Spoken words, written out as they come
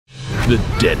the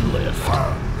deadlift.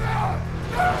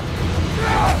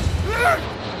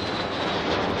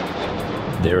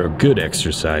 There are good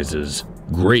exercises,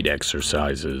 great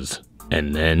exercises,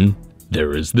 and then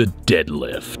there is the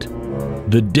deadlift.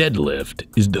 The deadlift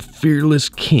is the fearless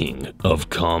king of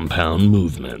compound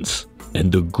movements and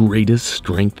the greatest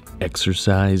strength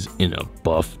exercise in a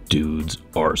buff dude's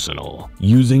arsenal.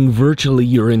 Using virtually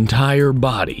your entire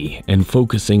body and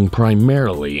focusing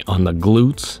primarily on the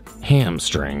glutes,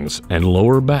 hamstrings, and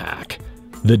lower back,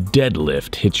 the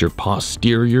deadlift hits your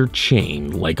posterior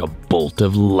chain like a bolt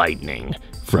of lightning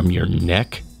from your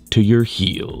neck to your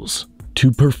heels.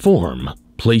 To perform,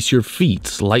 place your feet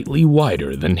slightly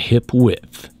wider than hip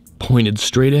width, pointed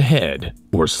straight ahead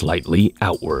or slightly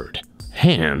outward.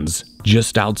 Hands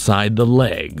just outside the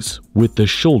legs, with the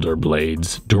shoulder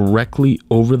blades directly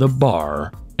over the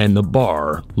bar and the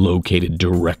bar located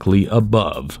directly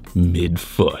above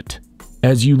mid-foot.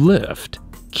 As you lift,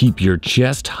 keep your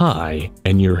chest high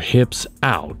and your hips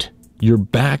out, your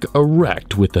back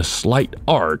erect with a slight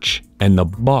arch and the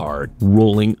bar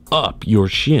rolling up your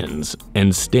shins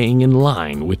and staying in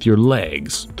line with your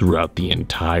legs throughout the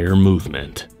entire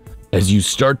movement. As you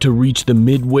start to reach the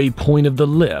midway point of the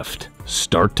lift,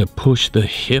 start to push the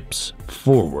hips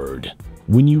forward.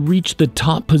 When you reach the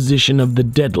top position of the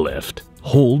deadlift,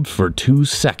 hold for 2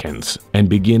 seconds and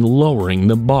begin lowering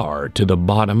the bar to the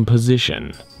bottom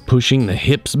position, pushing the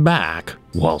hips back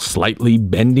while slightly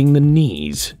bending the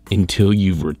knees until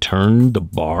you've returned the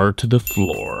bar to the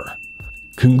floor.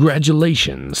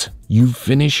 Congratulations, you've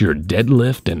finished your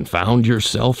deadlift and found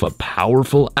yourself a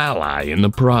powerful ally in the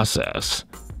process.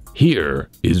 Here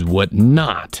is what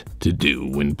not to do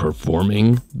when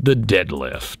performing the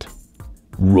deadlift.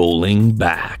 Rolling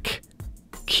back.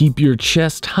 Keep your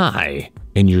chest high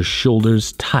and your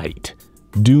shoulders tight.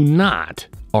 Do not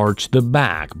arch the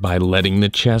back by letting the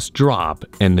chest drop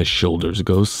and the shoulders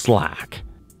go slack.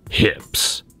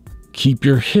 Hips. Keep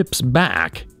your hips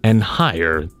back and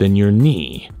higher than your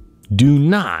knee. Do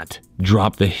not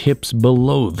drop the hips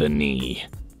below the knee.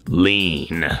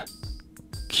 Lean.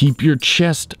 Keep your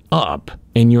chest up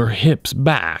and your hips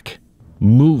back,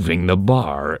 moving the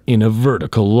bar in a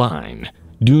vertical line.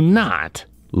 Do not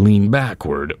lean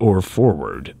backward or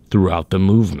forward throughout the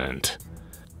movement.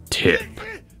 Tip.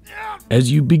 As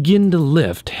you begin to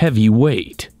lift heavy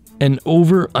weight, an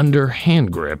over-under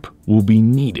hand grip will be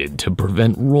needed to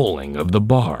prevent rolling of the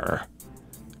bar.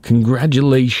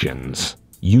 Congratulations,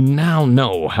 you now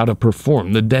know how to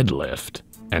perform the deadlift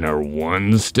and are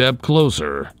one step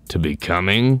closer to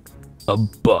becoming a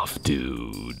buff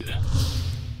dude.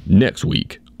 Next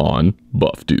week on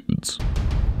Buff Dudes.